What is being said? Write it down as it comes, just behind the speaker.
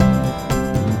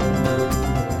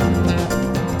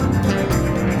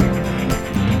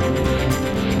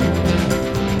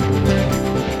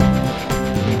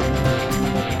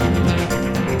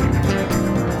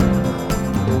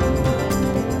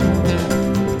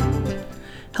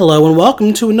Hello and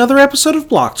welcome to another episode of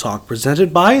Block Talk,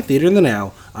 presented by Theater in the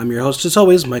Now. I'm your host as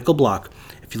always, Michael Block.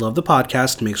 If you love the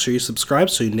podcast, make sure you subscribe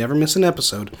so you never miss an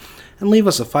episode, and leave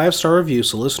us a 5-star review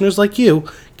so listeners like you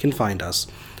can find us.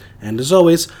 And as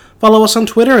always, follow us on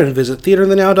Twitter and visit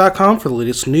theaterinthenow.com for the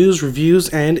latest news, reviews,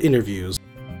 and interviews.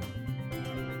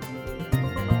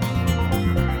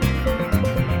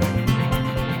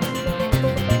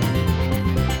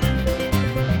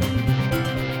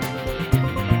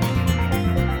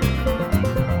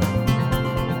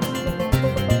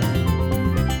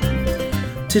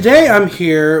 Today I'm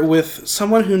here with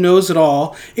someone who knows it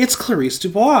all. It's Clarice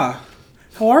Dubois.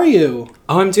 How are you?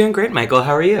 Oh, I'm doing great, Michael.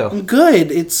 How are you? I'm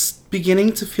good. It's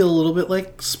beginning to feel a little bit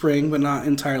like spring, but not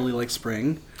entirely like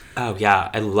spring. Oh,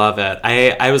 yeah. I love it.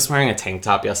 I was wearing a tank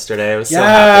top yesterday. I was so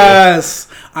happy. Yes!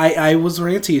 I was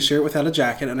wearing a t-shirt without a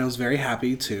jacket, and I was very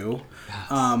happy, too. Yes.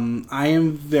 I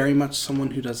am very much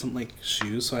someone who doesn't like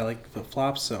shoes, so I like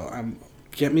flip-flops, so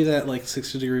get me that,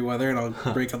 60-degree weather, and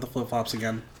I'll break out the flip-flops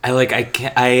again. I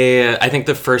think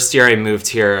the first year I moved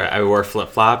here, I wore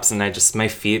flip-flops, and my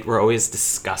feet were always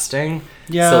disgusting.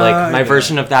 Yeah. So, my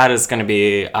version of that is going to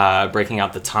be breaking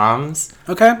out the Toms.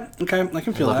 Okay, I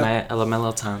can feel that. I love my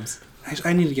little Toms.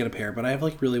 I need to get a pair, but I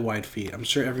have, really wide feet. I'm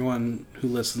sure everyone who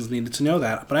listens needed to know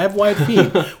that. But I have wide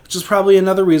feet, which is probably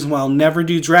another reason why I'll never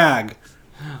do drag.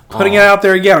 Putting it out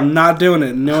there again, I'm not doing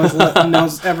it. No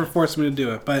one's ever forced me to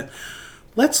do it, but...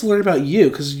 Let's learn about you,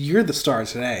 because you're the star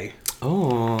today.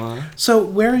 Oh. So,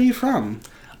 where are you from?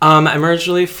 I'm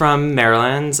originally from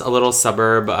Maryland, a little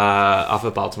suburb off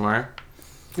of Baltimore.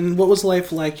 And what was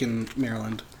life like in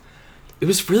Maryland? It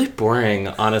was really boring,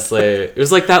 honestly. It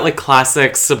was like that,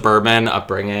 classic suburban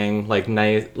upbringing,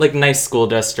 nice school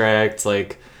district,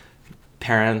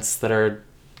 parents that are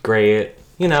great.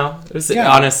 You know, it was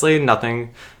honestly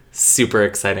nothing super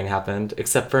exciting happened,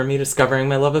 except for me discovering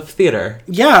my love of theater.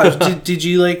 Yeah. Did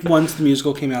you, once the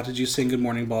musical came out, did you sing Good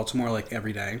Morning Baltimore,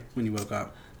 every day when you woke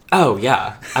up? Oh,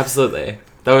 yeah. Absolutely.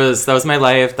 That was my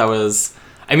life.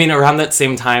 Around that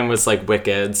same time was,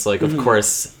 Wicked. So, of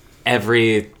course,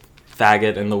 every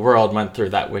faggot in the world went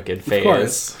through that Wicked phase. Of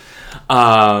course.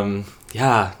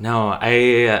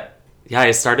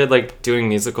 I started, doing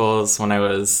musicals when I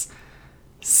was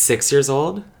 6 years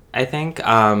old. I think.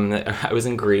 I was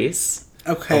in Greece.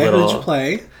 Okay, who did you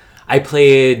play? I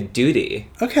played Duty.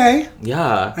 Okay.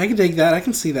 Yeah. I can dig that. I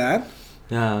can see that.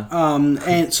 Yeah.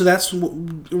 And so that's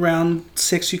around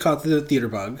 6 you caught the theater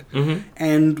bug. Mm-hmm.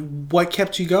 And what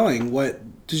kept you going?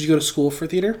 Did you go to school for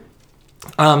theater?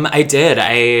 I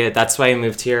did. That's why I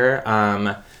moved here.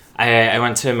 I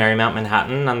went to Marymount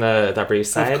Manhattan on the Upper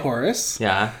East Side. Of course.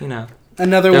 Yeah, you know.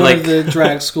 Another one of the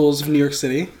drag schools of New York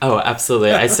City. Oh,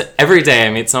 absolutely. Every day I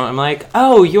meet someone, I'm like,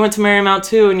 oh, you went to Marymount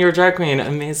too and you're a drag queen.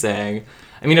 Amazing.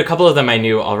 A couple of them I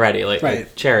knew already,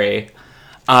 like Cherry.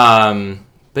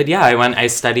 But yeah, I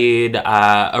studied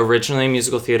originally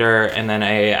musical theater, and then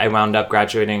I wound up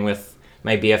graduating with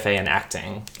my BFA in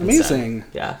acting. Amazing.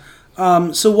 Instead.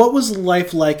 Yeah. So what was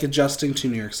life like adjusting to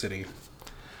New York City?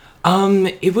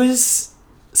 It was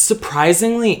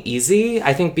surprisingly easy,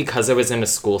 I think, because I was in a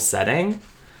school setting.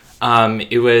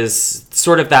 It was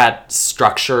sort of that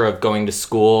structure of going to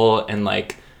school, and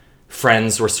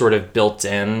friends were sort of built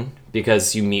in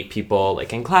because you meet people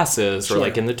in classes or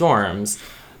in the dorms.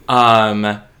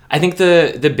 I think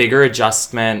the bigger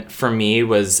adjustment for me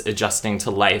was adjusting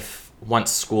to life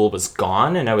once school was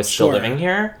gone and I was still living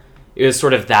here. It was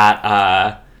sort of that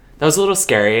was a little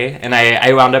scary, and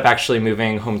I wound up actually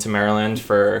moving home to Maryland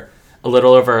for a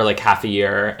little over half a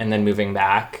year and then moving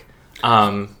back.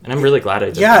 And I'm really glad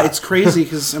I did that. Yeah, it's crazy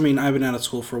because, I've been out of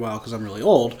school for a while because I'm really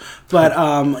old. But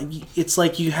it's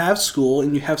you have school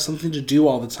and you have something to do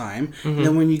all the time. Mm-hmm. And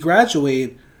then when you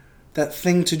graduate, that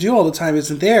thing to do all the time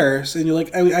isn't there. So you're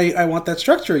like, I want that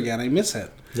structure again. I miss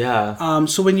it. Yeah.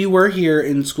 So when you were here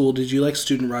in school, did you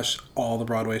student rush all the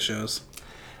Broadway shows?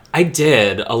 I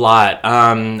did a lot.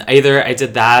 I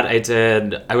did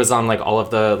that. I was on all of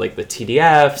the the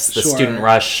TDFs, the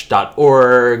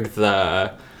studentrush.org,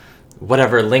 the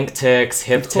whatever LinkTix,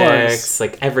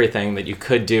 HipTix, everything that you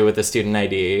could do with a student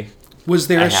ID. Was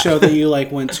there a show that you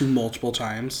went to multiple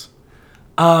times?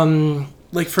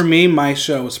 For me, my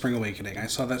show was Spring Awakening. I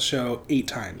saw that show 8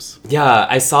 times. Yeah,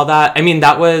 I saw that.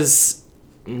 That was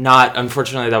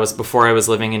unfortunately that was before I was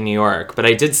living in New York, but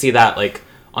I did see that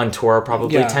on tour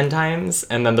probably 10 times,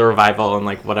 and then the revival and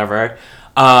whatever.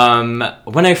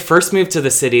 When I first moved to the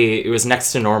city, it was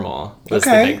Next to Normal was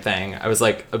the big thing. I was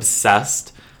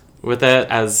obsessed with it,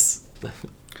 as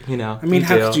how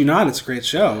could you not? It's a great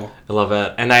show. I love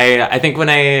it. And I think when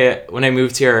I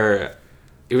moved here,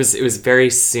 it was very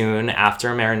soon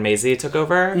after Maren Maisie took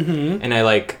over, and I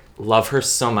like love her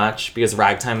so much because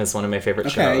Ragtime is one of my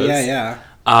favorite shows. Yeah.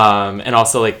 And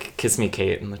also like Kiss Me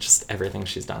Kate and just everything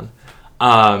she's done.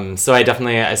 So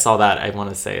I saw that, I want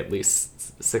to say at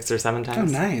least 6 or 7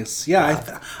 times. Oh, nice.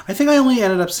 Yeah. I think I only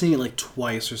ended up seeing it like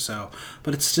twice or so,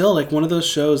 but it's still like one of those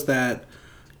shows that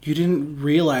you didn't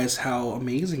realize how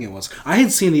amazing it was. I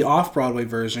had seen the off-Broadway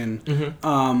version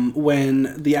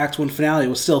when the Act 1 finale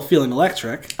was still Feeling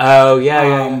Electric. Oh,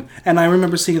 yeah. And I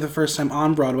remember seeing it the first time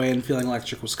on Broadway and Feeling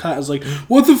Electric was cut. I was like,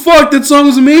 what the fuck? That song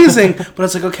was amazing! But I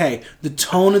was like, okay, the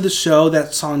tone of the show,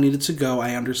 that song needed to go.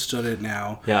 I understood it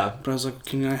now. Yeah. But I was like,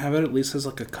 can I have it at least as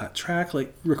like a cut track?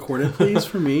 Like, record it, please,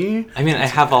 for me? I mean, I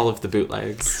have all of the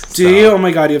bootlegs. Do you? Oh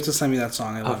my god, you have to send me that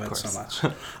song. I love it so much.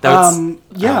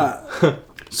 Yeah.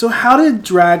 So how did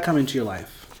drag come into your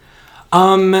life?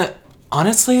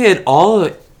 Honestly,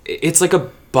 it's like a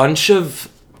bunch of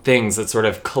things that sort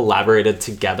of collaborated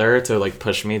together to like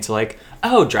push me to like,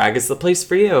 oh, drag is the place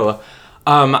for you.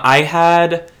 I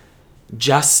had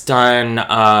just done,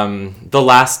 the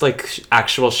last like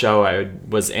actual show I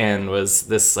was in was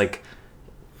this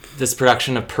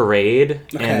production of Parade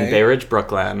in Bay Ridge,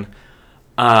 Brooklyn.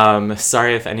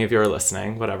 Sorry if any of you are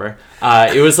listening, whatever.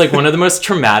 It was like one of the most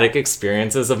traumatic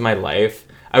experiences of my life.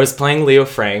 I was playing Leo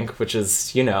Frank, which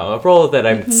is, a role that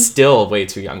I'm still way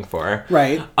too young for.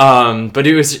 Right. But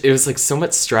it was like so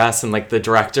much stress, and like the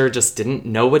director just didn't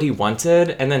know what he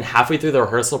wanted. And then halfway through the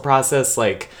rehearsal process,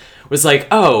 like was like,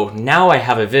 oh, now I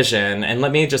have a vision, and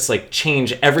let me just like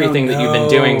change everything that you've been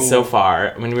doing so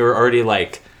far. When we were already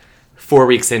like 4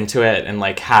 weeks into it and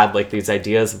like had like these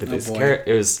ideas of these characters.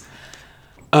 It was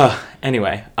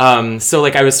anyway, so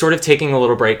like I was sort of taking a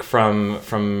little break from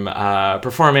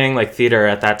performing like theater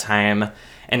at that time,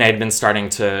 and I'd been starting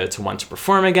to want to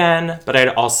perform again, but I'd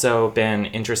also been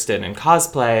interested in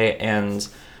cosplay, and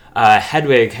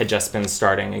Hedwig had just been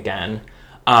starting again,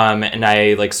 and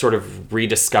I like sort of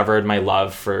rediscovered my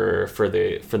love for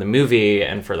the movie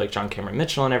and for like John Cameron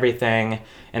Mitchell and everything,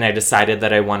 and I decided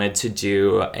that I wanted to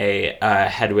do a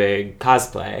Hedwig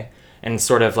cosplay, and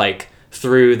sort of like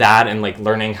through that and like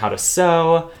learning how to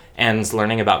sew and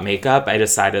learning about makeup, I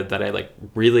decided that I like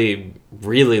really,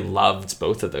 really loved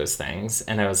both of those things.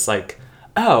 And I was like,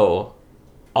 oh,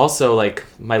 also like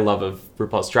my love of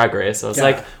RuPaul's Drag Race. I was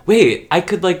like, wait, I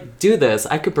could like do this.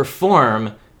 I could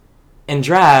perform and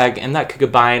drag, and that could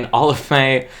combine all of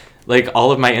my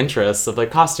interests of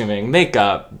like costuming,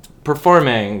 makeup,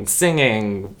 performing,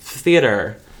 singing,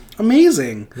 theater.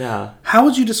 Amazing. Yeah. How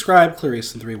would you describe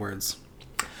Clarice in 3 words?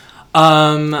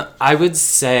 I would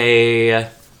say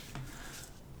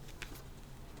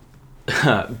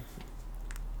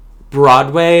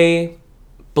Broadway,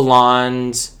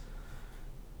 blonde,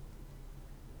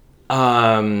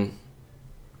 oh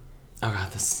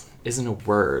god, this isn't a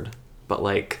word, but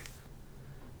like...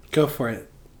 Go for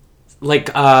it. Like,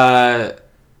 that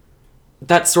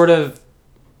sort of...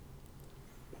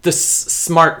 The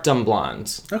smart dumb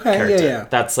blonde character. Yeah.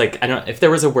 That's like, I don't. If there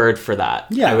was a word for that,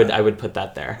 I would put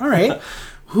that there. All right.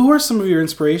 Who are some of your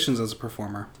inspirations as a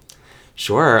performer?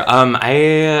 Sure.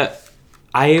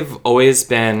 I've always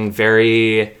been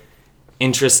very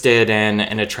interested in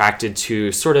and attracted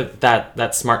to sort of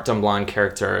that smart dumb blonde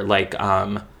character. Like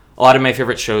a lot of my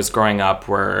favorite shows growing up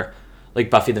were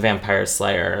like Buffy the Vampire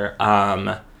Slayer.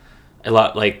 A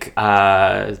lot like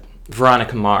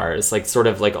Veronica Mars, like sort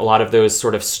of like a lot of those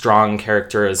sort of strong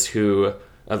characters who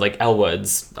like Elle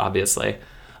Woods, obviously,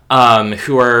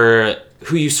 who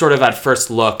you sort of at first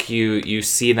look you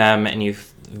see them and you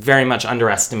very much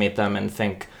underestimate them and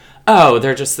think, oh,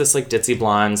 they're just this like ditzy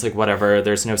blondes, like whatever,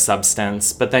 there's no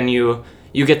substance. But then you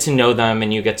get to know them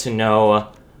and you get to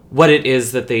know what it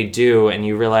is that they do, and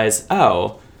you realize,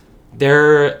 oh,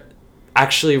 they're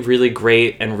actually really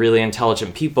great and really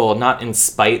intelligent people, not in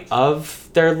spite of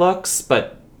their looks,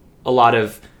 but a lot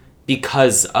of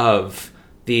because of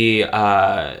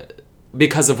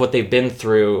what they've been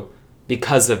through,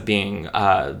 because of being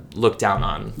looked down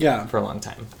on for a long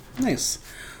time. Nice.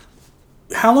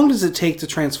 How long does it take to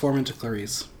transform into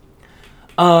Clarice?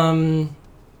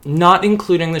 Not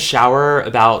including the shower,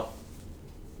 about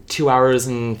 2 hours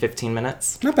and 15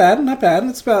 minutes. Not bad.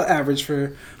 It's about average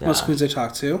for most queens I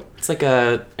talk to. It's like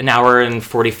an hour and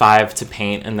 45 to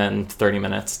paint, and then 30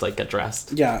 minutes to like get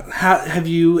dressed. Yeah. Have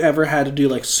you ever had to do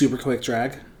like super quick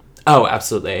drag? Oh,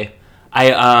 absolutely.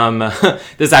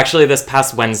 This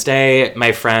past Wednesday,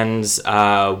 my friends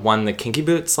won the Kinky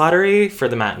Boots lottery for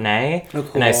the matinee. Oh,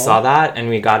 cool. And I saw that, and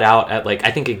we got out at like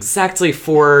I think exactly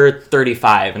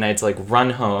 4:35, and I had to like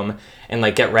run home and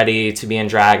like get ready to be in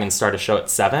drag and start a show at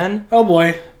 7. Oh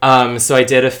boy. So I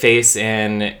did a face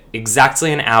in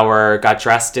exactly an hour, got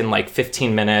dressed in like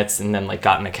 15 minutes, and then like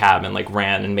got in a cab and like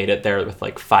ran and made it there with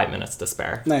like 5 minutes to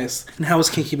spare. Nice. And how was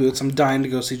Kinky Boots? I'm dying to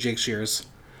go see Jake Shears.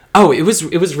 Oh, it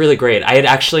was really great. I had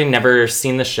actually never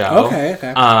seen the show.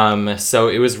 Okay. So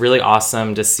it was really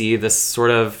awesome to see this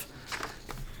sort of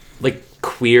like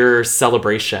queer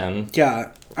celebration.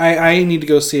 Yeah. I need to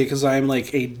go see it because I'm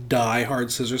like a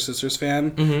die-hard Scissor Sisters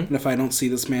fan. Mm-hmm. And if I don't see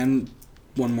this man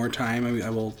one more time, I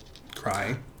will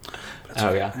cry.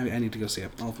 Yeah. I need to go see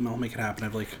it. I'll make it happen. I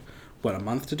have like, what, a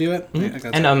month to do it?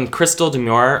 Mm-hmm. And Crystal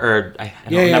Demure, or I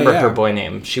don't remember her boy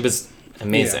name. She was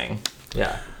amazing.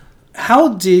 Yeah. How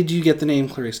did you get the name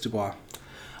Clarice Dubois?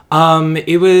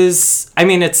 It's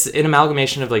an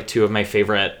amalgamation of like two of my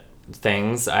favorite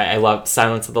things. I love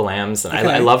Silence of the Lambs, and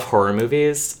I love horror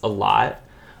movies a lot.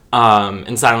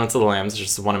 And Silence of the Lambs is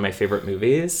just one of my favorite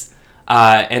movies.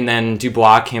 And then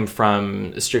Dubois came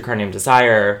from Streetcar Named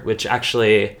Desire, which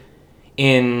actually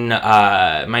in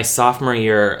my sophomore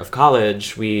year of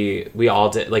college, we all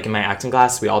did, like in my acting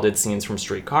class, we all did scenes from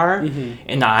Streetcar. Mm-hmm.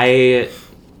 And I...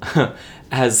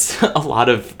 As a lot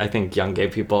of, I think, young gay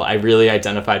people, I really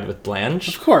identified with Blanche.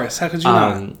 Of course. How could you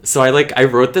not? So I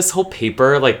wrote this whole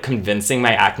paper, like, convincing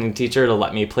my acting teacher to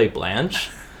let me play Blanche.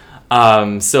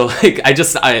 So, like,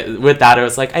 with that, I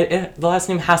was like, the last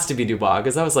name has to be Dubois,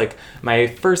 because that was, like, my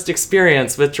first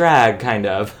experience with drag, kind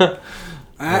of.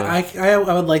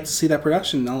 I would like to see that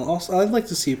production. I'd like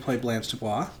to see you play Blanche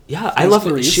Dubois. Yeah, I love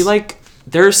it. She, like,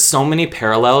 there's so many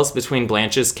parallels between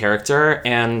Blanche's character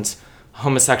and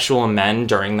homosexual men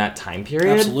during that time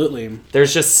period. Absolutely.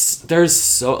 There's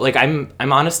so, like, I'm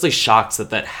honestly shocked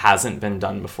that hasn't been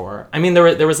done before. I mean,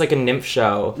 there was like a nymph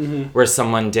show where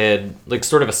someone did like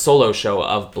sort of a solo show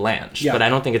of Blanche, but I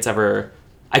don't think it's ever,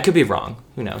 I could be wrong,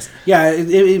 who knows. Yeah,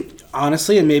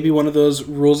 honestly, it may be one of those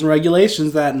rules and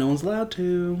regulations that no one's allowed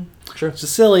to. Sure. It's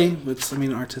just silly.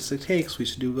 Artistic takes, we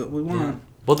should do what we want. Yeah.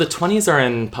 Well, the 20s are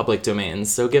in public domain,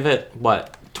 so give it,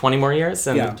 20 more years?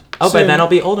 And so, by then I'll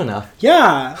be old enough.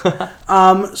 Yeah.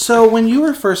 So when you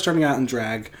were first starting out in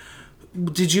drag,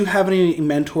 did you have any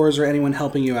mentors or anyone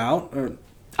helping you out? Or?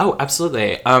 Oh,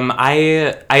 absolutely.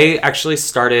 I actually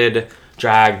started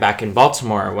drag back in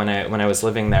Baltimore when I was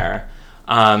living there.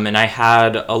 And I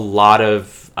had a lot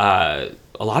of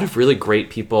really great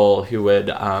people who would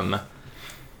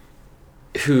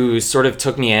who sort of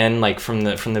took me in like from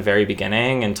the very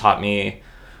beginning and taught me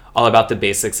all about the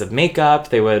basics of makeup.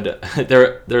 They would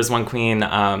there's one queen,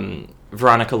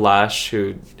 Veronica Lush,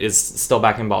 who is still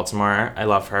back in Baltimore. I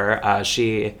love her.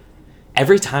 She,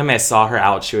 every time I saw her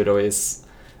out, she would always,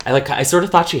 I sort of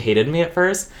thought she hated me at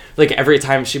first. Like every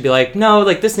time she'd be like, no,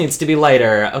 like this needs to be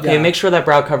lighter. Okay, make sure that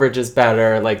brow coverage is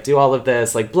better. Like do all of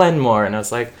this, like blend more. And I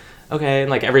was like, okay.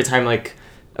 And like every time, like,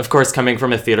 of course, coming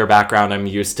from a theater background, I'm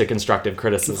used to constructive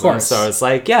criticism. So it's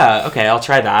like, yeah, okay, I'll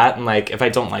try that. And like, if I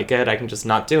don't like it, I can just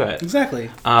not do it. Exactly.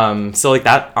 So like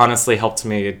that honestly helped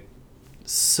me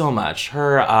so much.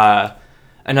 Her,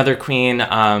 another queen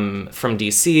from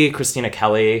DC, Christina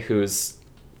Kelly, who's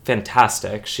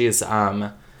fantastic. She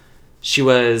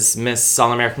was Miss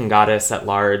All American Goddess at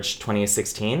Large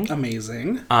 2016.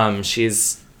 Amazing.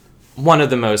 She's one of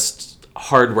the most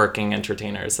hardworking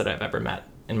entertainers that I've ever met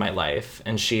in my life,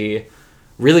 and she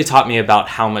really taught me about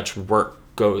how much work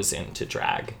goes into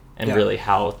drag and really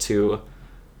how to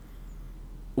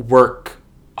work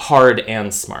hard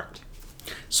and smart.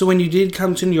 So when you did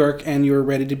come to New York and you were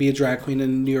ready to be a drag queen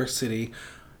in New York City,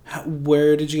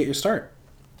 where did you get your start?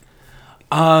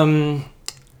 I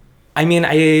mean,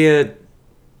 I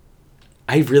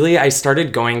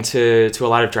started going to a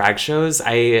lot of drag shows.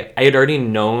 I had already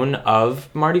known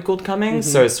of Marty Gould Cummings,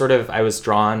 so I was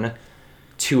drawn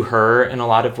to her in a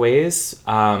lot of ways.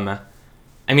 Number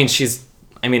one,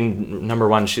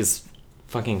 she's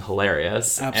fucking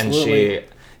hilarious. Absolutely. And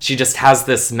she just has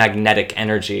this magnetic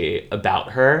energy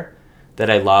about her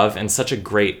that I love, and such a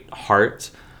great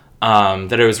heart,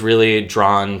 that I was really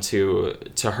drawn to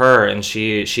her, and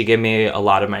she gave me a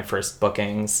lot of my first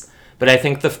bookings. But I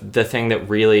think the thing that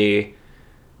really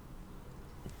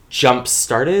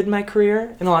jump-started my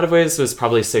career in a lot of ways was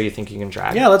probably So You Think You Can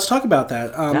Drag. Yeah, let's talk about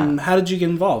that. How did you get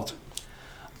involved?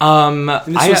 And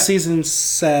this was season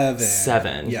 7.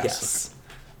 7, yes.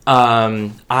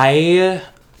 I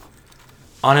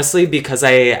honestly, because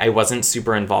I wasn't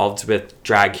super involved with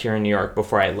drag here in New York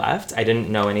before I left, I didn't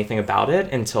know anything about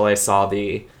it until I saw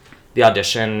the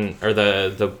audition or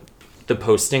the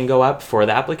posting go up for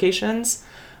the applications.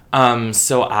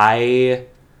 So I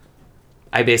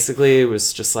basically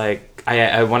was just like,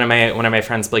 one of my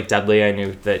friends, Blake Dudley, I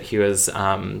knew that he was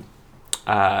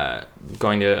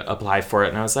going to apply for it,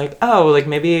 and I was like, oh, like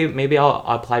maybe I'll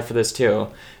apply for this too.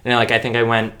 And like I think I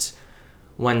went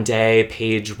one day.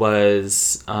 Paige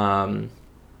was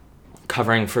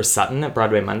covering for Sutton at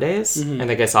Broadway Mondays. I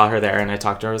think I saw her there, and I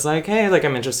talked to her. I was like, hey, like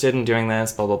I'm interested in doing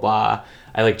this, blah blah blah.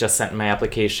 I like just sent my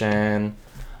application,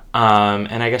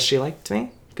 and I guess she liked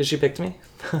me because she picked me.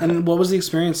 And what was the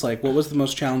experience like? What was the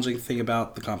most challenging thing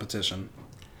about the competition?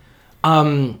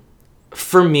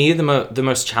 For me, the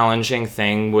most challenging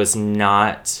thing was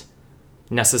not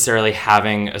necessarily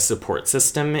having a support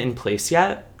system in place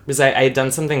yet, because I had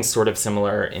done something sort of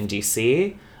similar in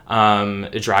DC,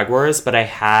 Drag Wars, but I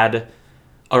had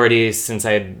already, since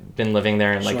I had been living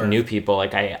there and like Sure. knew people,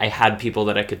 like I had people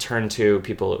that I could turn to,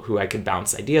 people who I could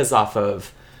bounce ideas off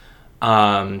of,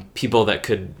 people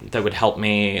that would help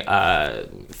me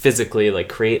physically like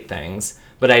create things.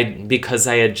 But because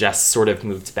I had just sort of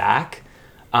moved back,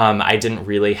 I didn't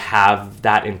really have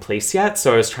that in place yet.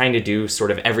 So I was trying to do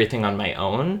sort of everything on my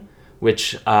own,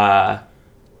 which was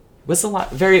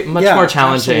very much more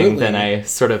challenging absolutely. than I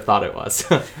sort of thought it was.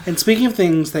 And speaking of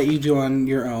things that you do on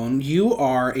your own, you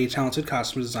are a talented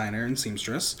costume designer and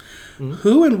seamstress.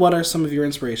 Who and what are some of your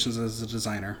inspirations as a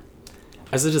designer?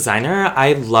 As a designer,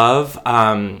 I love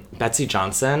Betsy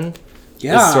Johnson.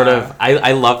 Yeah. Is sort of,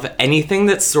 I love anything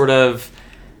that sort of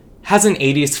has an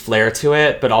 80s flair to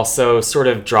it, but also sort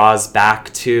of draws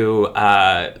back to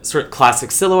sort of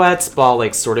classic silhouettes while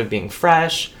like sort of being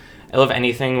fresh. I love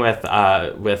anything with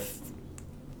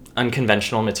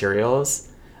unconventional materials.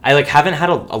 I like haven't had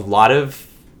a lot of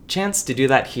chance to do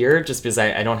that here just because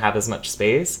I don't have as much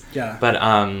space. Yeah. But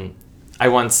I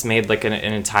once made like an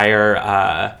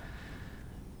entire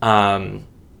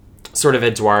sort of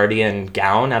Edwardian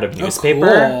gown out of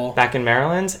newspaper cool. back in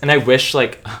Maryland, and I wish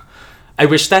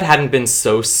that hadn't been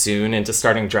so soon into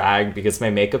starting drag because my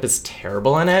makeup is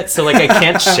terrible in it. So like I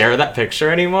can't share that picture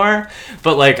anymore.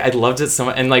 But like I loved it so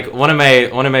much, and like one of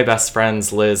my best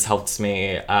friends, Liz, helped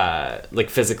me like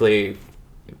physically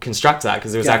construct that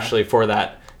because it was actually for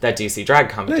that DC drag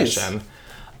competition.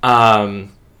 Nice.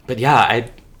 But yeah,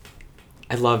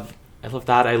 I love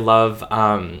that. I love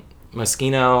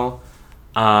Moschino.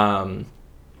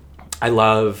 I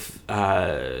love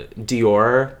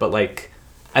Dior, but like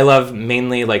I love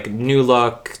mainly like new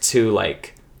look to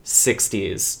like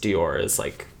 60s Dior is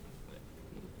like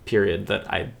period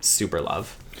that I super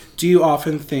love. Do you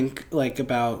often think like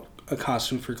about a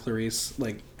costume for Clarice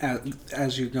like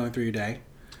as you're going through your day?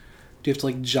 Do you have to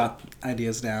like jot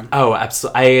ideas down? Oh,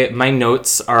 absolutely. My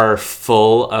notes are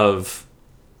full of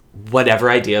whatever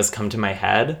ideas come to my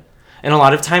head. And a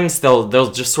lot of times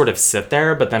they'll just sort of sit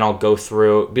there, but then I'll go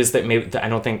through because I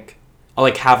don't think I'll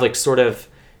like have like sort of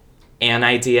an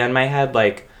idea in my head,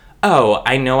 like, oh,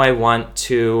 I know I want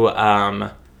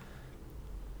some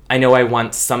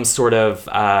sort of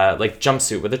like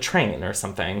jumpsuit with a train or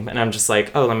something, and I'm just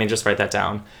like, oh, let me just write that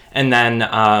down. And then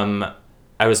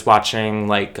I was watching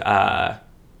like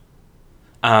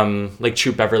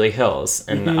Troop Beverly Hills,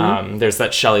 and there's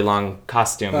that Shelley Long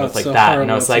costume with like so that, horrible.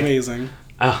 and I was It's like, amazing.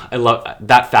 oh, I love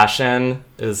that fashion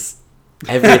is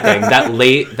everything. that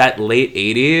late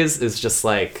 80s is just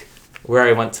like where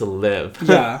I want to live.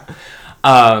 Yeah.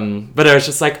 But I was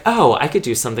just like, oh, I could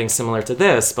do something similar to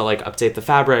this, but like update the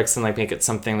fabrics and like make it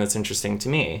something that's interesting to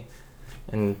me.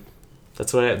 And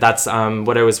that's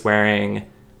what I was wearing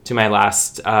to my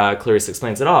last Clarice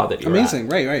Explains It All that you were Amazing.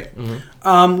 at. Right.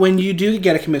 Mm-hmm. When you do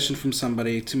get a commission from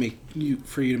somebody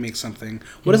for you to make something,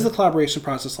 what is the collaboration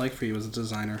process like for you as a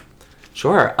designer?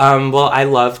 Sure. Well, I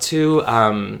love to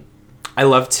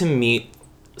meet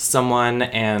someone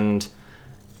and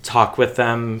talk with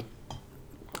them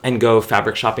and go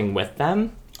fabric shopping with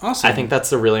them. Awesome. I think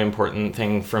that's a really important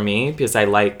thing for me because I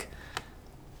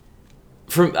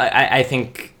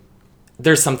think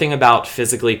there's something about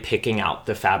physically picking out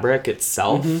the fabric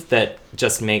itself that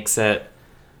just makes it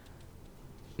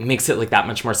like that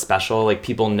much more special. Like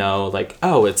people know like,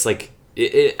 oh, it's like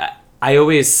I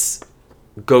always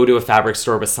go to a fabric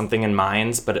store with something in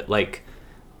mind, but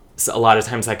a lot of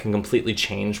times that can completely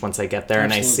change once I get there.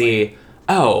 Absolutely. And I see,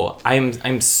 oh,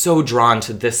 I'm so drawn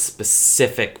to this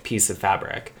specific piece of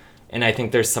fabric. And I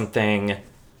think there's something,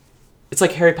 it's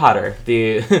like Harry Potter,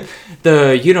 the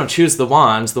you don't choose the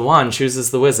wand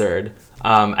chooses the wizard.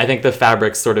 I think the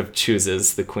fabric sort of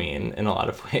chooses the queen in a lot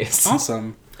of ways.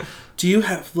 Awesome. Do you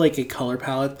have like a color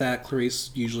palette that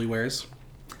Clarice usually wears?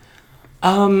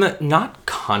 Not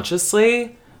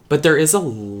consciously, But there is a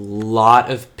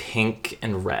lot of pink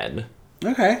and red.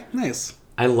 Okay, nice.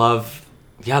 I love...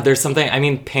 Yeah, there's something... I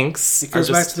mean, pinks It goes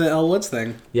are just... back to the Elle Woods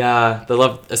thing. Yeah, the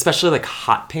love... Especially, like,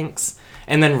 hot pinks.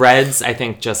 And then reds, I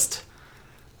think, just...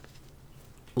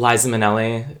 Liza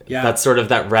Minnelli. Yeah. That's sort of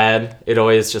that red. It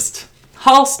always just...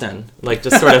 Halston. Like,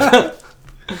 just sort of...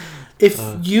 If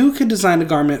you could design a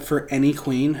garment for any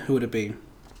queen, who would it be?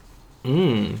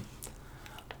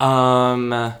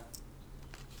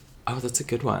 Oh, that's a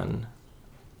good one.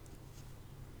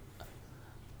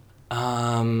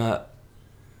 I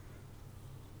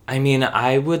mean,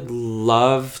 I would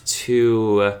love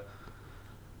to...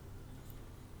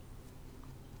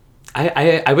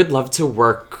 I would love to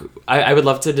work... I would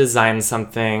love to design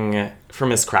something for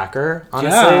Miss Cracker,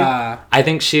 honestly. Yeah. I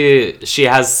think she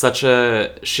has such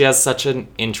an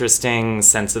interesting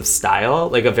sense of style,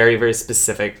 like a very, very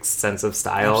specific sense of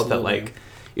style. Absolutely. That, like,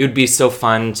 it would be so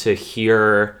fun to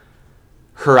hear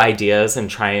her ideas and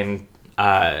try and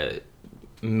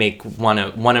make one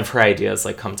of her ideas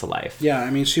like come to life. Yeah,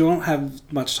 I mean, she won't have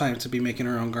much time to be making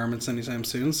her own garments anytime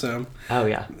soon, so Oh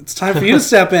yeah. it's time for you to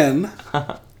step in.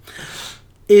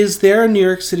 Is there a New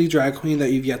York City drag queen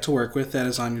that you've yet to work with that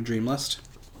is on your dream list?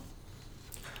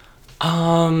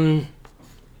 Oh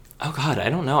God, I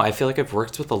don't know. I feel like I've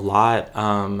worked with a lot.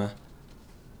 I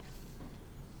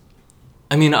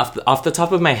mean, off the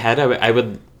top of my head, I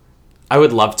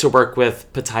would love to work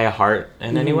with Pattaya Hart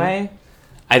in any way.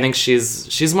 I think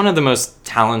she's one of the most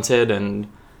talented and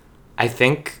I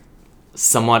think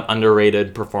somewhat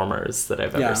underrated performers that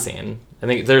I've ever seen. I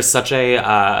think there's such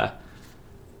a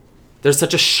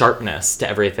sharpness to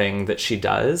everything that she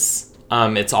does.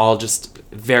 It's all just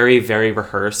very, very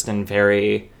rehearsed and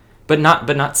very, but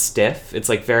not stiff. It's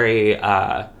like very,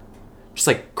 just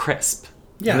like crisp.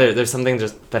 Yeah. There's something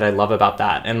just that I love about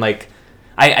that, and like,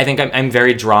 I think I'm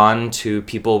very drawn to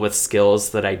people with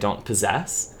skills that I don't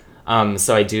possess.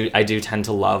 So I do tend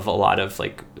to love a lot of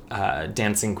like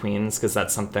dancing queens because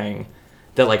that's something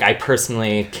that like I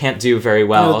personally can't do very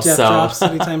well. No death so drops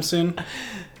anytime soon.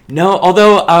 No,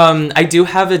 although I do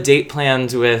have a date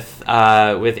planned with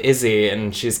Izzy,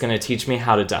 and she's gonna teach me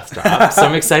how to death drop, so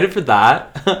I'm excited for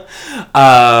that.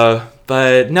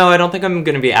 But no, I don't think I'm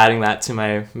gonna be adding that to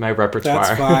my repertoire.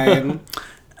 That's fine.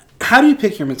 How do you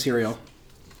pick your material?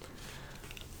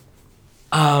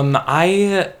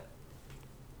 A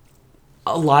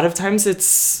lot of times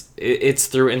it's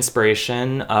through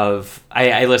inspiration of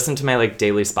I listen to my like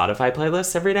daily Spotify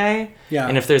playlists every day. Yeah.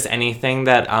 And if there's anything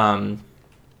that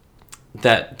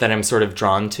that I'm sort of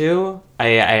drawn to,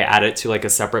 I add it to like a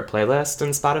separate playlist in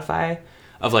Spotify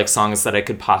of like songs that I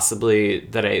could possibly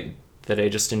that I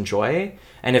just enjoy.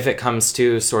 And if it comes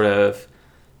to sort of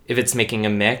if it's making a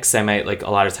mix, I might like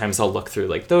a lot of times I'll look through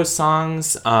like those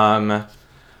songs.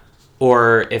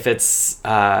 Or if it's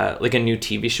like a new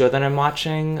TV show that I'm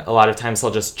watching, a lot of times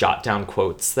I'll just jot down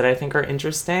quotes that I think are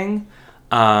interesting.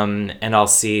 And I'll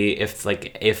see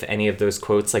if any of those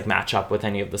quotes like match up with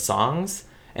any of the songs.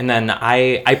 And then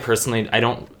I personally, I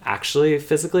don't actually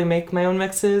physically make my own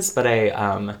mixes, but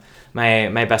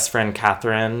my best friend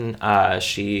Catherine,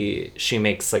 she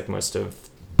makes like most of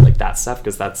like that stuff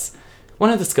because that's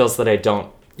one of the skills that I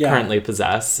don't currently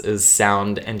possess is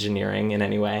sound engineering in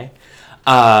any way.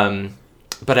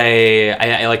 But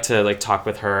I like to like talk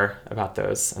with her about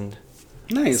those and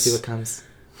see what comes.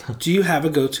 Do you have a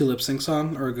go-to lip sync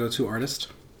song or a go-to artist?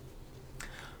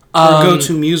 Or a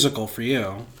go-to musical for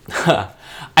you?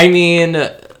 I mean,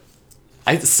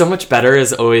 so much better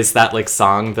is always that like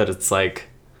song that it's like,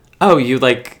 oh, you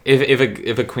like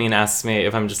if a queen asks me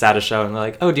if I'm just at a show and they're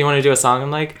like, oh, do you want to do a song?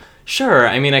 I'm like, sure.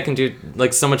 I mean, I can do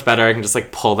like so much better. I can just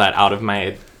like pull that out of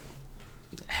my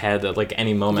head at like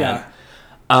any moment. Yeah.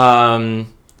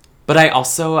 But I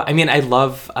also, I mean, I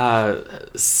love,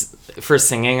 for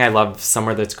singing, I love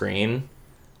Somewhere That's Green.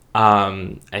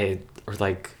 Ellen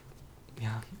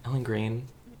Green.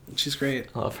 She's great.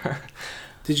 I love her.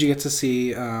 Did you get to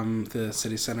see, the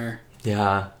City Center?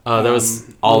 Yeah. Oh, that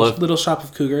was Little Shop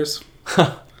of Cougars.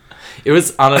 It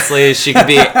was honestly, she could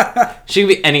be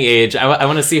any age. I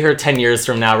want to see her 10 years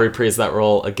from now reprise that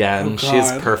role again. Oh,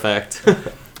 she's perfect.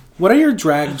 What are your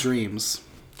drag dreams?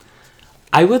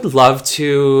 I would love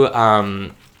to,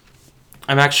 I'm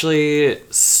actually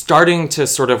starting to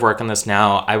sort of work on this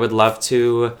now. I would love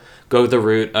to go the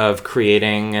route of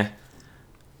creating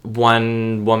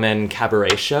one-woman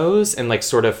cabaret shows and like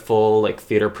sort of full like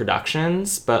theater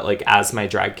productions, but like as my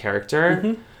drag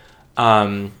character.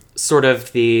 Sort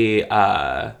of the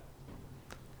like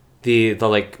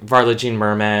Varla Jean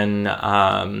Merman,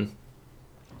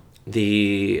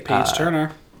 the Paige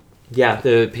Turner. Yeah,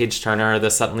 the Paige Turner, the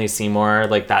Sutton Lee Seymour,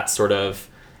 like that sort of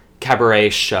cabaret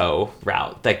show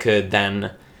route that could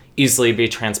then easily be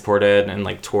transported and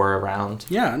like tour around.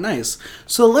 Yeah, nice.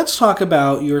 So let's talk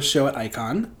about your show at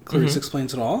Icon. Clarice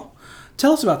Explains It All.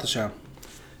 Tell us about the show.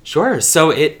 Sure.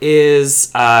 So it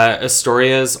is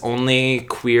Astoria's only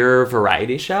queer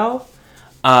variety show.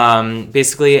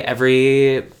 Basically,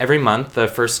 every month, the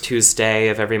first Tuesday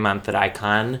of every month at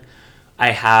Icon,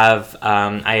 I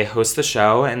host the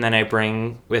show, and then I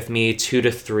bring with me 2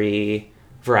 to 3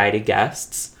 variety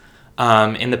guests.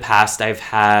 In the past, I've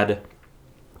had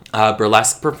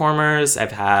burlesque performers,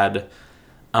 I've had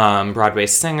Broadway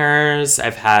singers,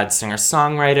 I've had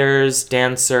singer-songwriters,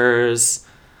 dancers.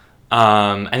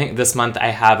 I think this month I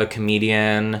have a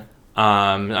comedian.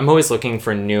 I'm always looking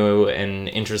for new and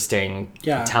interesting,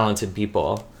 talented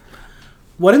people.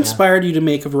 What inspired you to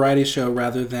make a variety show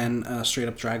rather than a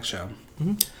straight-up drag show?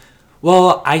 Mm-hmm.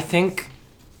 Well, I think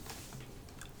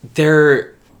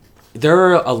there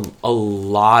are a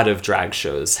lot of drag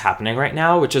shows happening right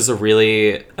now, which is a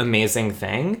really amazing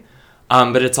thing.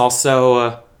 But it's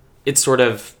also,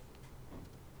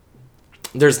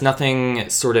 there's nothing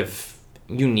sort of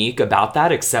unique about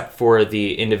that except for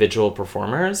the individual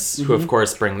performers who of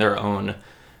course bring their own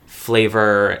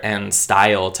flavor and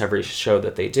style to every show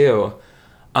that they do.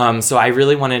 So I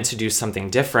really wanted to do something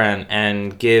different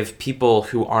and give people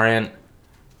who aren't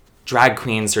drag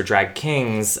queens or drag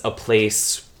kings a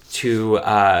place to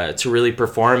really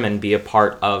perform and be a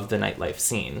part of the nightlife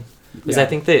scene. Because I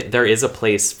think that there is a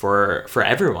place for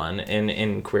everyone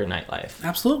in queer nightlife.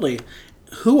 Absolutely.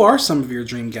 Who are some of your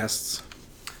dream guests?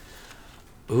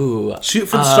 Ooh. Shoot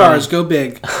for the stars. Go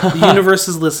big. The universe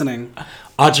is listening.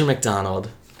 Audra McDonald.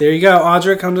 There you go.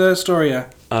 Audra, come to Astoria.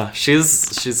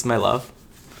 She's my love.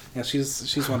 Yeah,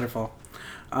 she's wonderful.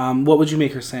 What would you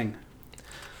make her sing?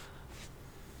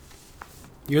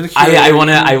 You're the curator.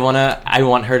 I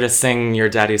want her to sing Your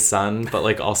Daddy's Son, but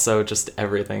like also just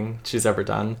everything she's ever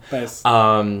done. Nice.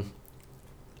 How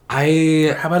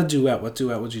about a duet? What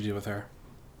duet would you do with her?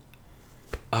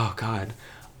 Oh God.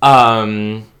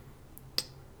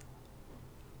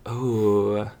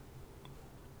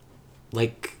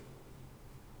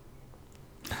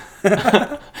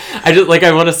 Like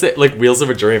I want to say like Wheels of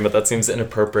a Dream, but that seems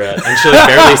inappropriate, and she like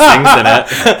barely sings in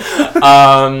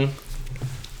it.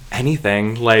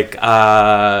 Anything like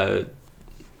Let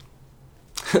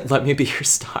Me Be Your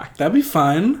Star. That'd be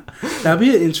fun. That'd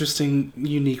be an interesting,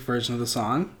 unique version of the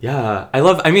song. Yeah,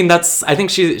 I think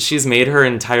she's made her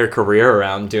entire career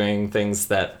around doing things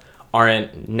that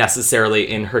aren't necessarily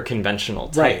in her conventional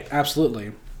type. Right,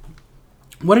 absolutely.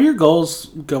 What are your goals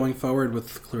going forward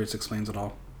with Clarice Explains It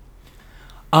All?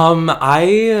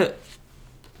 I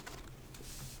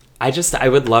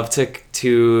would love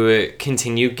to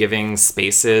continue giving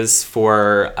spaces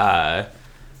for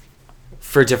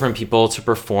different people to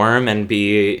perform and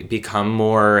become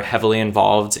more heavily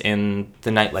involved in the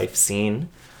nightlife scene.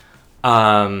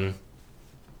 I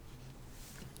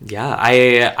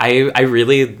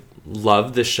really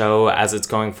love the show as it's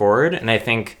going forward, and I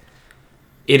think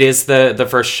it is the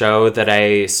first show that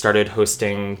I started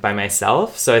hosting by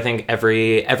myself. So I think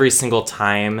every single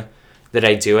time that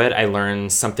I do it, I learn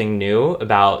something new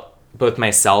about both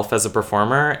myself as a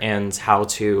performer and how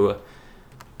to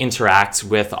interact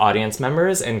with audience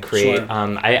members and create. Sure.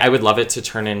 I would love it to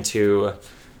turn into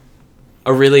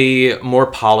a really more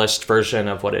polished version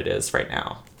of what it is right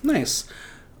now. Nice.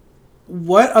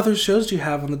 What other shows do you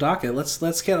have on the docket?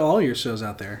 Let's get all your shows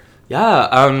out there.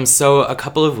 Yeah, so a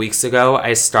couple of weeks ago,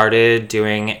 I started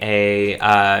doing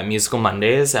a Musical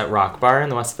Mondays at Rock Bar in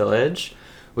the West Village,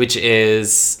 which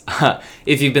is,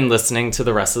 if you've been listening to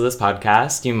the rest of this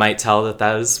podcast, you might tell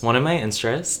that is one of my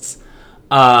interests.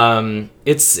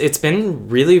 It's been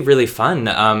really, really fun.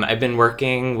 I've been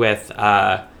working with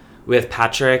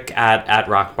Patrick at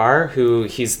Rock Bar,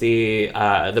 he's the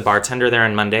bartender there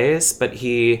on Mondays, but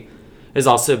he has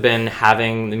also been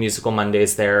having the Musical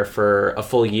Mondays there for a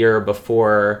full year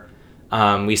before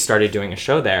we started doing a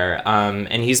show there.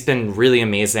 And he's been really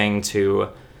amazing to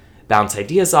bounce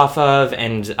ideas off of.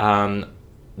 And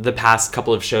the past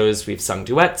couple of shows, we've sung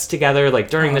duets together, like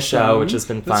during the show, which has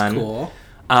been fun. That's cool.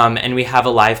 And we have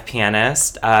a live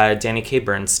pianist, Danny K.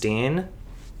 Bernstein,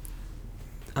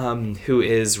 who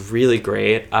is really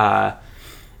great.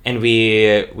 And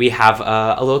we have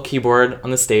a little keyboard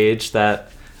on the stage that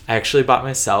I actually bought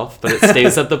myself, but it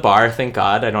stays at the bar, thank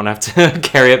God. I don't have to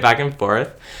carry it back and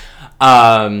forth.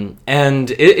 And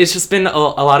it's just been a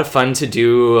lot of fun to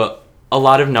do a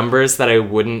lot of numbers that I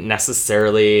wouldn't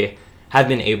necessarily have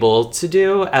been able to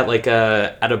do at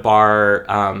a bar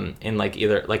in like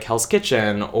either like Hell's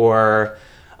Kitchen or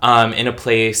in a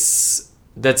place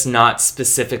that's not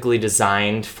specifically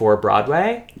designed for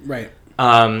Broadway. Right.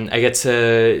 I get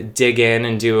to dig in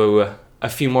and do a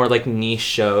few more like niche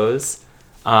shows.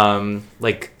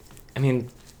 Like, I mean,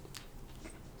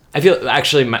 I feel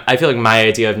like my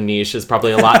idea of niche is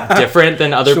probably a lot different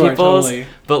than other Sure, people's. totally.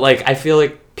 But like, I feel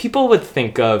like people would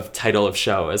think of Title of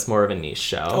Show as more of a niche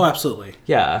show. Oh, absolutely.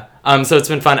 Yeah. So it's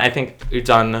been fun. I think we've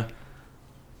done.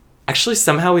 Actually,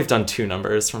 somehow we've done 2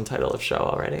 numbers from Title of Show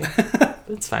already.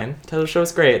 It's fine. Title of Show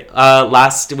is great.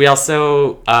 We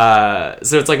also so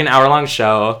it's like an hour-long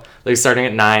show, like starting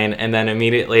at 9, and then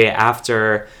immediately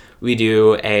after we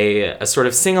do a sort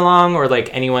of sing-along, or like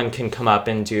anyone can come up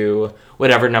and do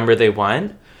whatever number they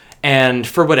want. And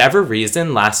for whatever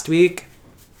reason, last week,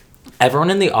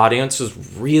 everyone in the audience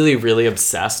was really, really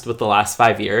obsessed with the last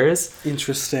 5 years.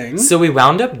 Interesting. So we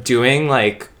wound up doing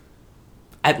like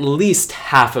at least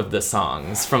half of the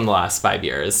songs from the last 5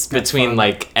 years. That's between fun.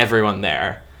 Like everyone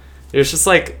there. It was just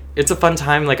like, it's a fun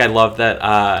time. Like, I love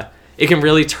that it can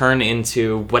really turn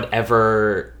into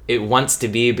whatever it wants to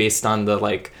be based on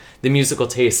the musical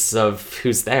tastes of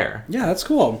who's there. Yeah, that's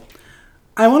cool.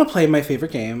 I want to play my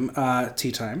favorite game,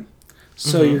 Tea Time.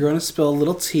 So you're going to spill a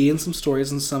little tea and some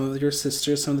stories on some of your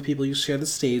sisters, some of the people you share the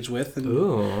stage with, and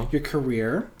your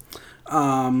career.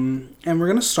 And we're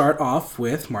going to start off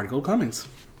with Marti Gould Cummings.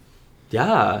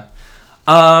 Yeah.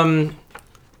 I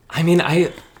mean,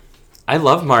 I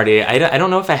love Marti. I don't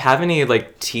know if I have any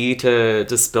like tea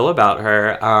to spill about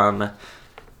her.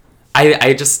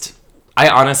 I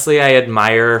honestly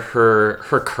admire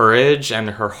her courage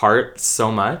and her heart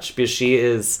so much, because she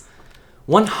is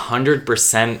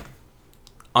 100%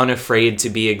 unafraid to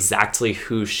be exactly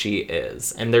who she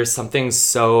is. And there's something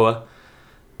so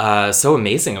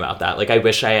amazing about that. Like, I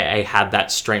wish I had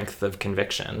that strength of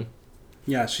conviction.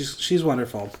 Yeah, she's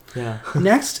wonderful. Yeah.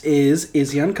 Next is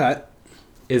Izzy Uncut.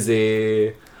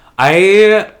 Izzy.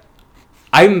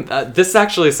 I'm this is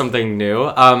actually something new.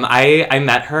 I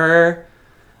met her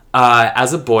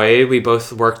as a boy. We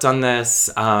both worked on this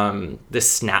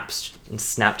Snapchat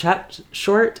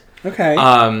short. Okay.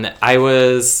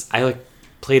 I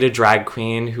played a drag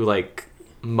queen who like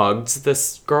mugged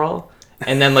this girl.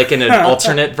 And then, like, in an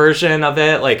alternate version of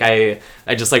it, like, I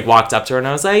just, like, walked up to her and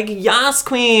I was like, "Yas,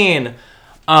 queen!"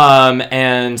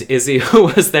 And Izzy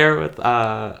was there with,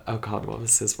 oh, God, what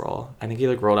was his role? I think he,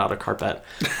 like, rolled out a carpet.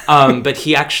 But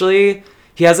he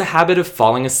has a habit of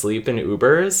falling asleep in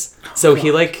Ubers. So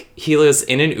he was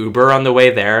in an Uber on the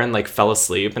way there and, like, fell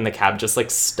asleep, and the cab just,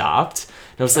 like, stopped.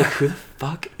 And I was like, who the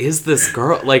fuck is this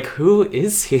girl? Like, who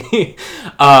is he?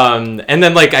 And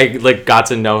then, like, I, like, got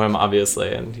to know him,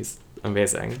 obviously, and he's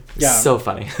amazing. Yeah. So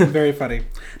funny. Very funny.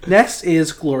 Next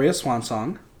is Gloria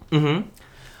Swansong. Mm-hmm.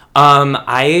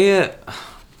 I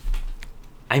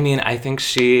mean, I think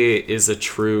she is a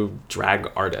true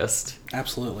drag artist.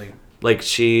 Absolutely. Like,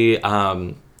 she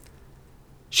has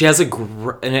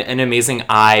an amazing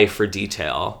eye for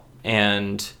detail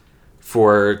and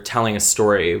for telling a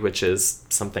story, which is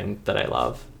something that I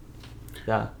love.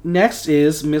 Yeah. Next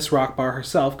is Miss Rockbar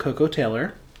herself, Coco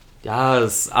Taylor.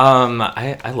 Yes.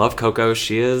 I love Coco.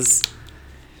 I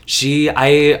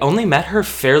only met her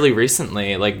fairly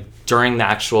recently, like during the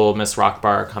actual Miss Rock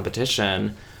Bar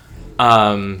competition.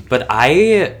 But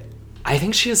I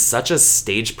think she has such a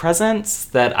stage presence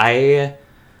that I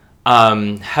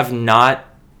have not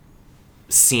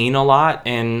seen a lot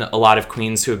in a lot of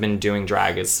queens who have been doing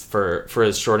drag as for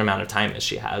as short amount of time as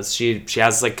she has. She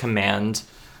has like command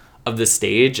of the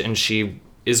stage, and she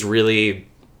is really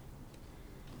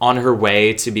on her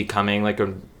way to becoming like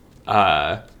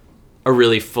a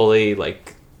really fully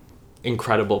like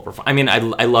incredible performer. I mean,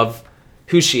 I love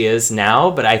who she is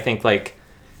now, but I think like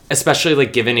especially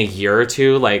like given a year or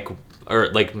two, like,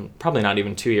 or like probably not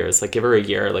even 2 years, like give her a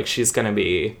year, like she's gonna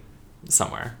be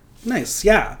somewhere. Nice,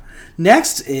 yeah.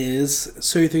 Next is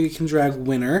So You Think You Can Drag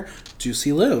winner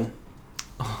Juicy Lou.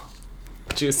 Oh,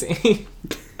 Juicy.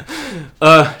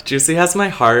 Juicy has my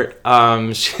heart.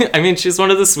 She's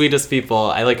one of the sweetest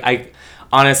people. I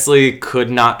honestly could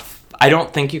not. I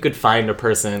don't think you could find a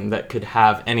person that could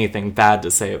have anything bad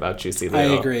to say about Juicy Lou. I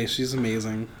agree. She's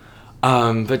amazing.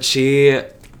 But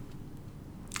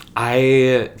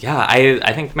I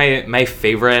think my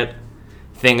favorite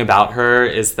thing about her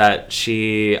is that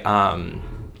she,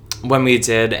 when we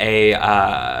did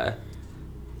a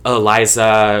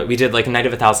we did like a Night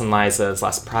of 1,000 Lizas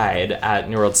last Pride at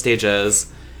New World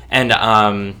Stages, and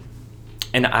I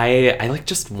like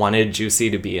just wanted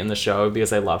Juicy to be in the show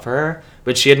because I love her,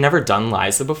 but she had never done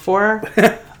Liza before.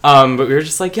 But we were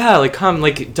just like, yeah, like come,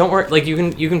 like don't worry, like you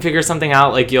can figure something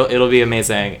out, like it'll be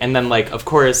amazing. And then like of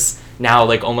course now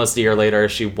like almost a year later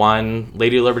she won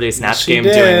Lady Liberty Snatch Game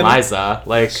doing Liza.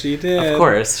 Like she did. Of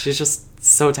course, she's just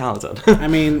so talented. I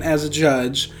mean, as a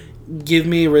judge, give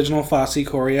me original Fosse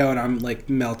choreo and I'm like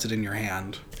melted in your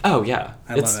hand. Oh yeah,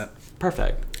 I love it.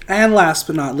 Perfect. And last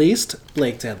but not least,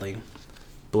 Blake Deadly.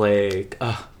 Blake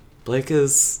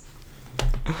is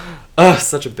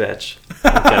such a bitch.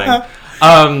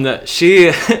 I'm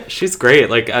kidding. She's great.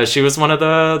 Like she was one of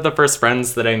the first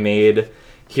friends that I made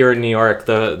here in New York.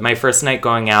 My first night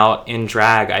going out in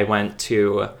drag, I went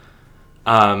to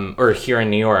or here in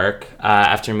New York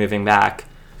after moving back.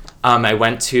 I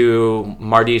went to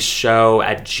Marty's show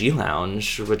at G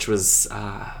Lounge, which was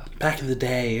back in the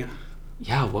day.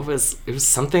 Yeah, it was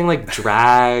something like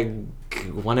Drag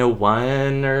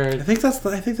 101 or I think that's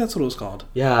what it was called.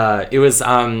 Yeah, it was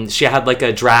she had like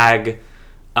a drag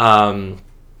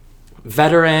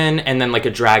veteran and then like a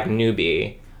drag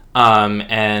newbie.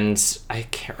 And I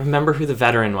can't remember who the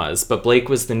veteran was, but Blake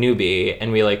was the newbie,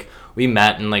 and we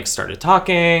met and like started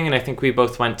talking, and I think we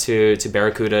both went to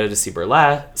Barracuda to see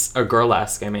burlesque or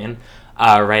girlesque,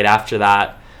 right after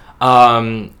that.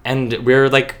 And we were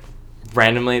like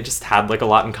randomly just had like a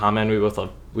lot in common.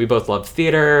 We both loved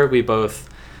theater. We both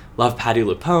love Patti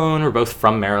LuPone. We're both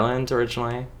from Maryland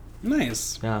originally.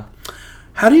 Nice. Yeah.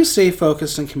 How do you stay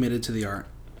focused and committed to the art?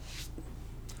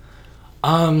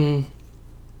 At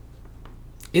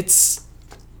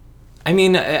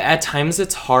times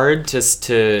it's hard just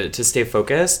to stay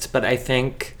focused, but I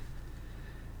think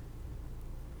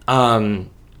I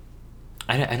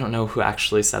don't know who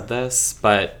actually said this,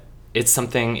 but it's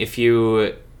something, if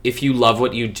you love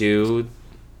what you do,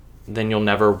 then you'll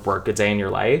never work a day in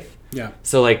your life. Yeah.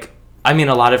 So like, I mean,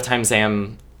 a lot of times I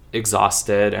am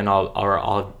exhausted and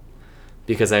I'll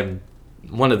because I'm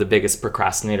one of the biggest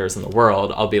procrastinators in the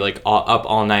world, I'll be like up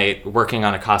all night working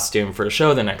on a costume for a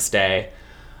show the next day.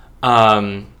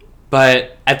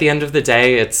 But at the end of the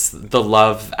day, it's the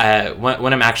love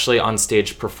when I'm actually on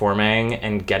stage performing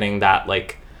and getting that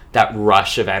like that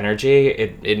rush of energy,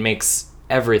 it makes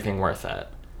everything worth it.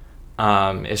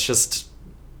 It's just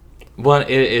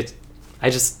I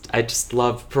just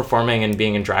love performing and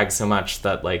being in drag so much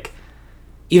that like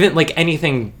even like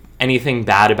anything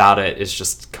bad about it is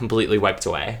just completely wiped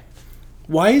away.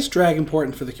 Why is drag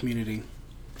important for the community?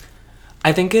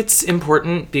 I think it's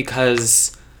important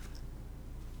because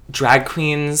drag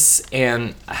queens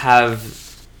and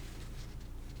have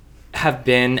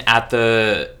been at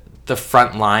the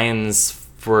front lines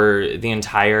for the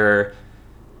entire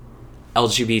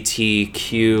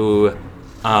LGBTQ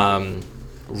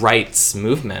rights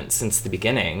movement since the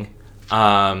beginning.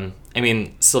 I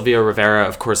mean, Sylvia Rivera,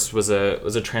 of course, was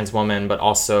a trans woman, but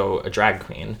also a drag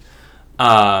queen.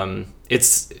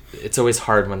 It's always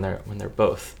hard when they're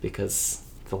both because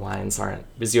the lines aren't.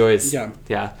 Because you always yeah.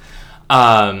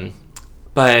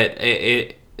 But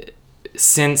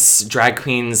since drag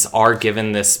queens are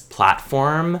given this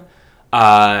platform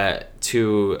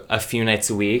to a few nights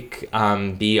a week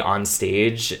be on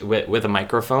stage with a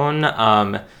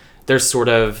microphone, there's sort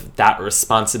of that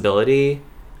responsibility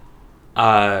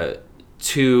to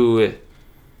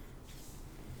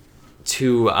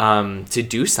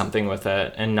do something with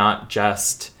it and not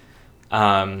just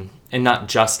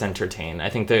entertain. I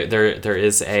think there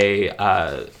is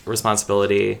a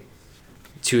responsibility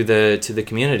to the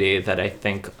community that I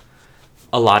think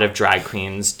a lot of drag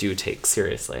queens do take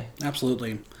seriously.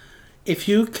 Absolutely. If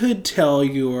you could tell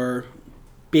your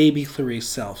baby Clarice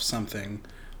self something,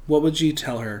 what would you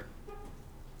tell her?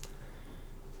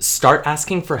 Start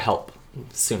asking for help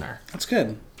sooner. That's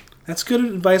good. That's good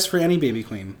advice for any baby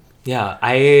queen. Yeah,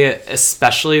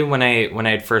 especially when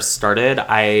I first started,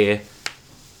 I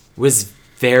was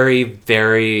very,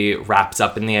 very wrapped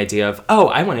up in the idea of,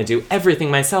 I want to do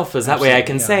everything myself, because that way I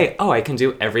can say, I can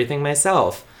do everything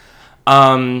myself.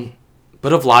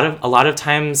 But a lot of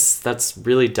times that's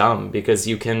really dumb, because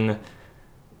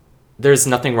there's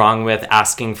nothing wrong with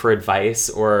asking for advice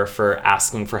or for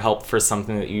asking for help for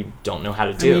something that you don't know how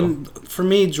to do. I mean, for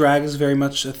me, drag is very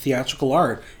much a theatrical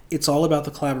art. It's all about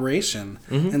the collaboration.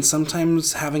 Mm-hmm. And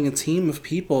sometimes having a team of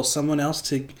people, someone else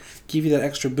to give you that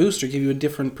extra boost or give you a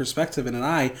different perspective and an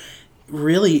eye,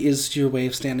 really is your way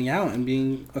of standing out and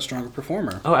being a stronger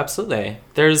performer. Oh, absolutely.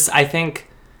 I think,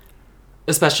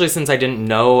 especially since I didn't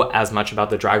know as much about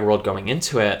the drag world going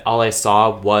into it, all I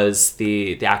saw was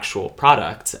the actual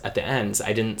product at the end.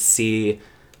 I didn't see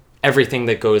everything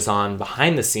that goes on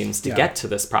behind the scenes to get to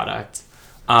this product.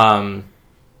 I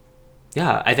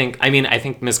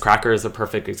think Miss Cracker is a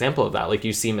perfect example of that. Like,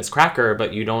 you see Miss Cracker,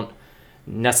 but you don't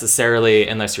necessarily,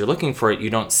 unless you're looking for it, you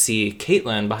don't see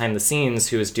Caitlyn behind the scenes,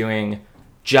 who is doing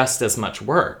just as much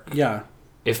work. Yeah.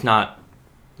 If not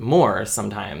more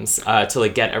sometimes, to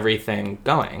like get everything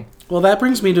going. Well, that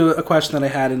brings me to a question that I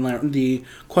had in the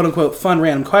quote-unquote fun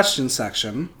random questions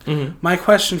section. Mm-hmm. My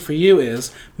question for you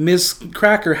is, Ms.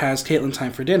 Cracker has Caitlyn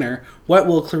time for dinner. What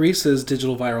will Clarissa's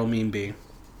digital viral meme be?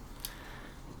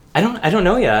 I don't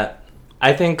know yet.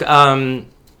 I think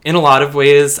in a lot of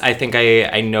ways, I think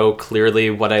I know clearly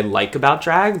what I like about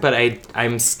drag, but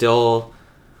I'm still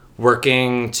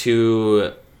working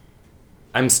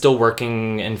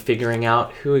and figuring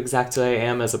out who exactly I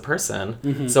am as a person.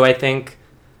 Mm-hmm. So I think,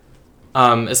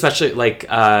 especially like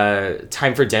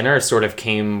time for dinner sort of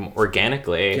came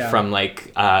organically from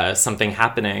like something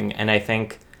happening, and I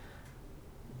think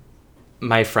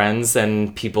my friends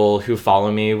and people who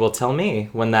follow me will tell me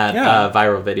when that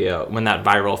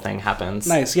viral thing happens.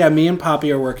 Nice. Yeah, me and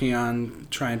Poppy are working on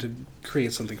trying to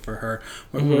create something for her.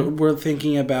 We're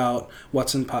thinking about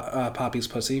what's in Poppy's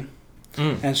pussy.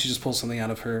 And she just pulls something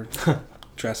out of her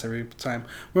dress every time.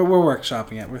 We're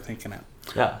workshopping it. We're thinking it.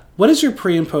 Yeah. What is your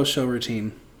pre and post show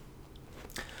routine?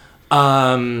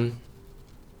 I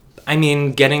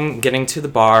mean, getting to the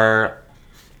bar,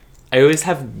 I always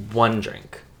have one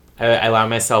drink. I allow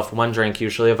myself one drink,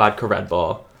 usually a vodka Red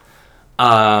Bull.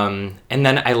 And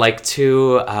then I like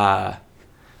to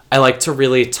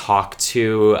really talk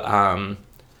to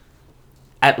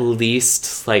at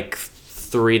least like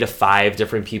 3 to 5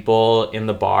 different people in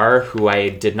the bar who I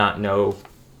did not know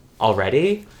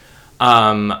already.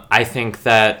 I think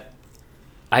that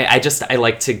I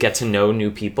like to get to know new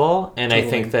people, and totally.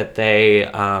 I think that they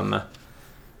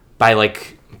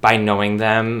by knowing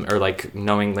them or like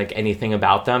knowing like anything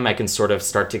about them, I can sort of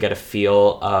start to get a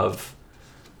feel of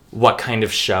what kind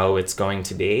of show it's going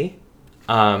to be.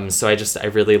 So I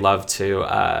really love to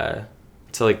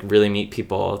like really meet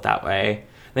people that way.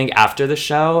 I think after the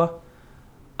show,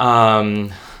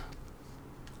 I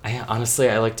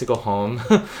like to go home.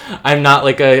 I'm not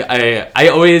like I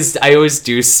always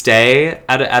do stay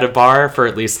at a bar for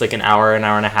at least like an hour and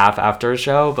a half after a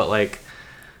show, but like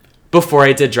before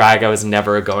I did drag, I was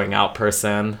never a going out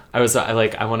person. I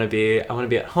want to be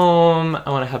at home. I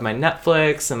want to have my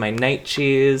Netflix and my night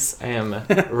cheese. I am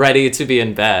ready to be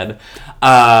in bed.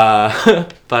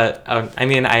 But I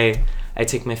mean, I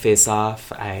take my face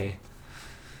off. I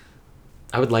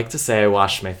would like to say I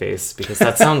wash my face, because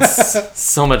that sounds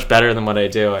so much better than what I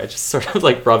do. I just sort of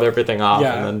like rub everything off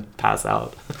and then pass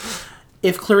out.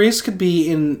 If Clarice could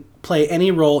play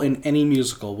any role in any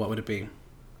musical, what would it be?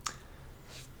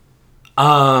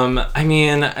 I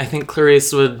mean, I think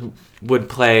Clarice would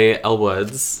play Elle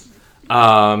Woods,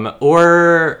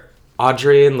 or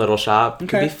Audrey in Little Shop. Okay.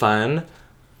 Could be fun.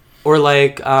 Or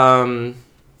like,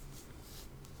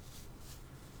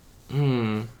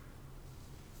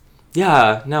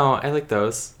 yeah, no, I like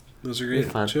those. Those are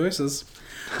great choices.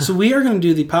 So we are going to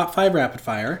do the Pop 5 Rapid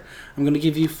Fire. I'm going to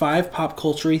give you 5 pop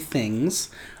culture-y things,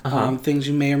 things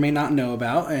you may or may not know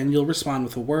about, and you'll respond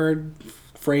with a word,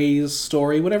 phrase,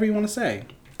 story, whatever you want to say.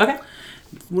 Okay.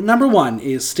 Number 1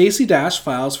 is Stacey Dash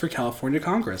files for California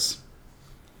Congress.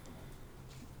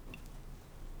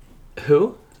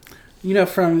 Who? You know,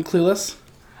 from Clueless?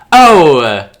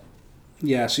 Oh!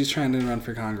 Yeah, she's trying to run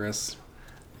for Congress.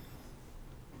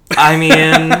 I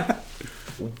mean,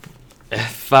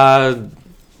 if,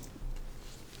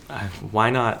 why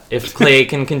not? If Clay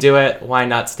can do it, why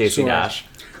not Stacey Dash?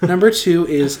 Number 2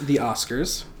 is the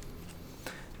Oscars.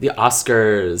 The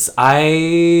Oscars.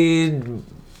 I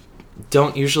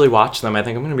don't usually watch them. I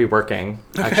think I'm going to be working,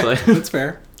 actually. That's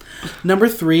fair. Number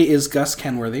 3 is Gus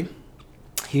Kenworthy.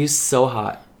 He's so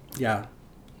hot. Yeah.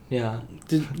 Yeah.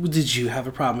 Did you have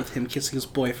a problem with him kissing his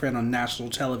boyfriend on national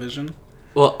television?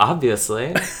 Well,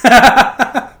 obviously.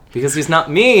 Because he's not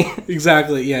me.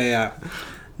 Exactly. Yeah.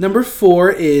 Number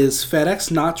 4 is FedEx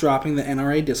not dropping the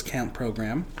NRA discount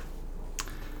program.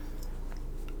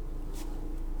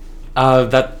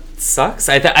 That sucks.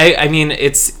 I mean,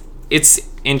 it's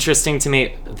interesting to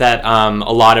me that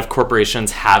a lot of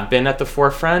corporations have been at the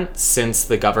forefront since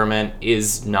the government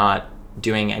is not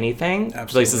doing anything.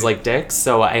 Absolutely. Places like Dick's.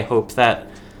 So I hope that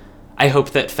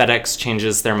FedEx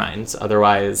changes their minds.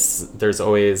 Otherwise, there's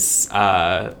always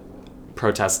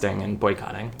protesting and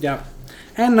boycotting. Yeah.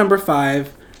 And number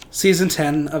 5, season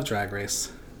 10 of Drag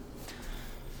Race.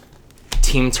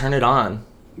 Team Turn It On.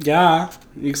 Yeah.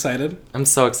 You excited? I'm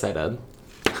so excited.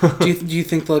 do you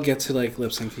think they'll get to like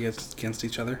lip sync against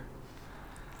each other?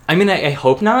 I mean, I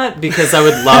hope not, because I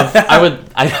would love.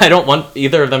 I don't want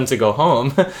either of them to go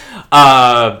home.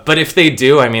 But if they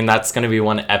do, I mean, that's going to be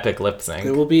one epic lip sync.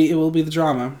 It will be the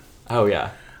drama. Oh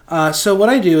yeah. So what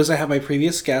I do is I have my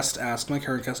previous guest ask my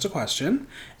current guest a question,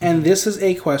 and this is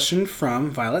a question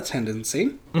from Violet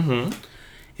Tendency. Mm-hmm.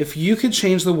 If you could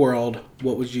change the world,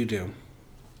 what would you do?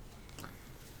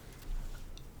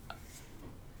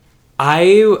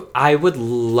 I would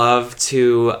love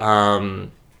to.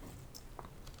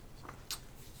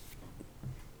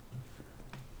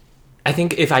 I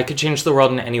think if I could change the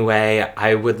world in any way,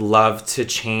 I would love to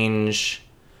change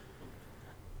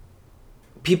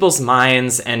people's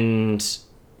minds and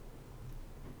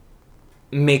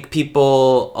make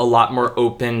people a lot more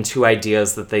open to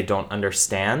ideas that they don't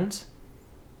understand.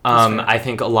 I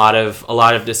think a lot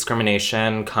of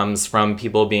discrimination comes from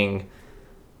people being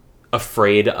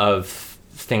afraid of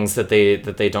things that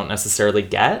they don't necessarily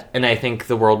get, and I think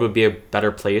the world would be a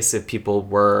better place if people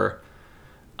were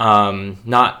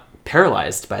not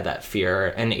paralyzed by that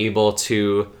fear and able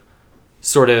to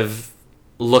sort of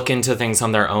look into things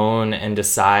on their own and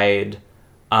decide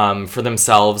for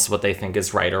themselves what they think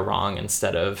is right or wrong,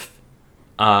 instead of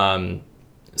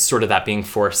sort of that being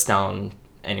forced down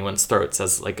anyone's throats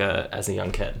as a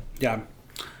young kid. Yeah.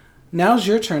 Now's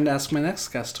your turn to ask my next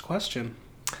guest a question.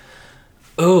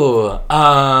 Oh,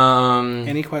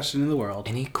 any question in the world.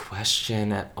 Any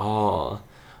question at all.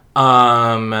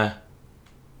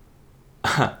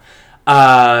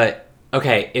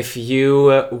 Okay, if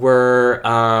you were,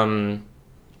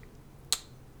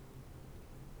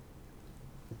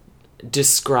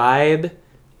 describe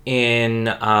in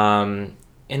a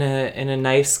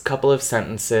nice couple of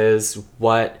sentences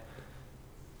what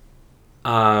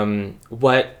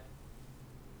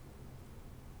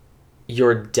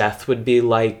your death would be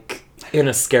like in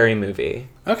a scary movie.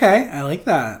 Okay, I like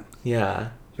that. Yeah.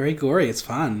 Very gory. It's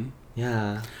fun.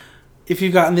 Yeah. If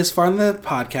you've gotten this far in the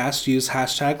podcast, use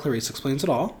hashtag Clarice Explains It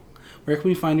All. Where can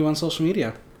we find you on social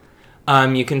media?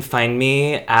 You can find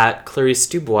me at Clarice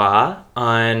Dubois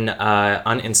on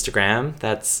Instagram.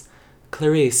 That's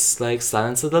Clarice, like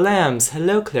Silence of the Lambs.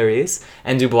 Hello, Clarice.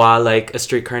 And Dubois, like A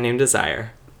Streetcar Named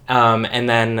Desire. And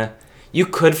then you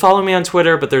could follow me on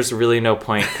Twitter, but there's really no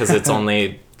point because it's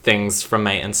only things from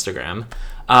my Instagram.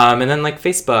 And then like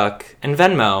Facebook and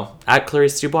Venmo at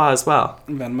Clarice Dubois as well.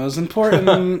 Venmo's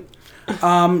important.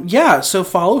 Yeah, so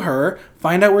follow her.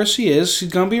 Find out where she is.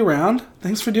 She's going to be around.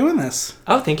 Thanks for doing this.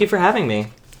 Oh, thank you for having me.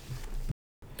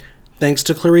 Thanks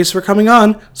to Clarice for coming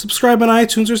on. Subscribe on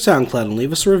iTunes or SoundCloud and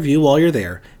leave us a review while you're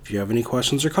there. If you have any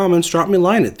questions or comments, drop me a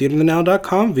line at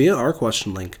theaterthenow.com via our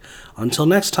question link. Until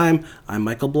next time, I'm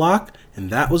Michael Block,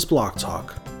 and that was Block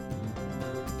Talk.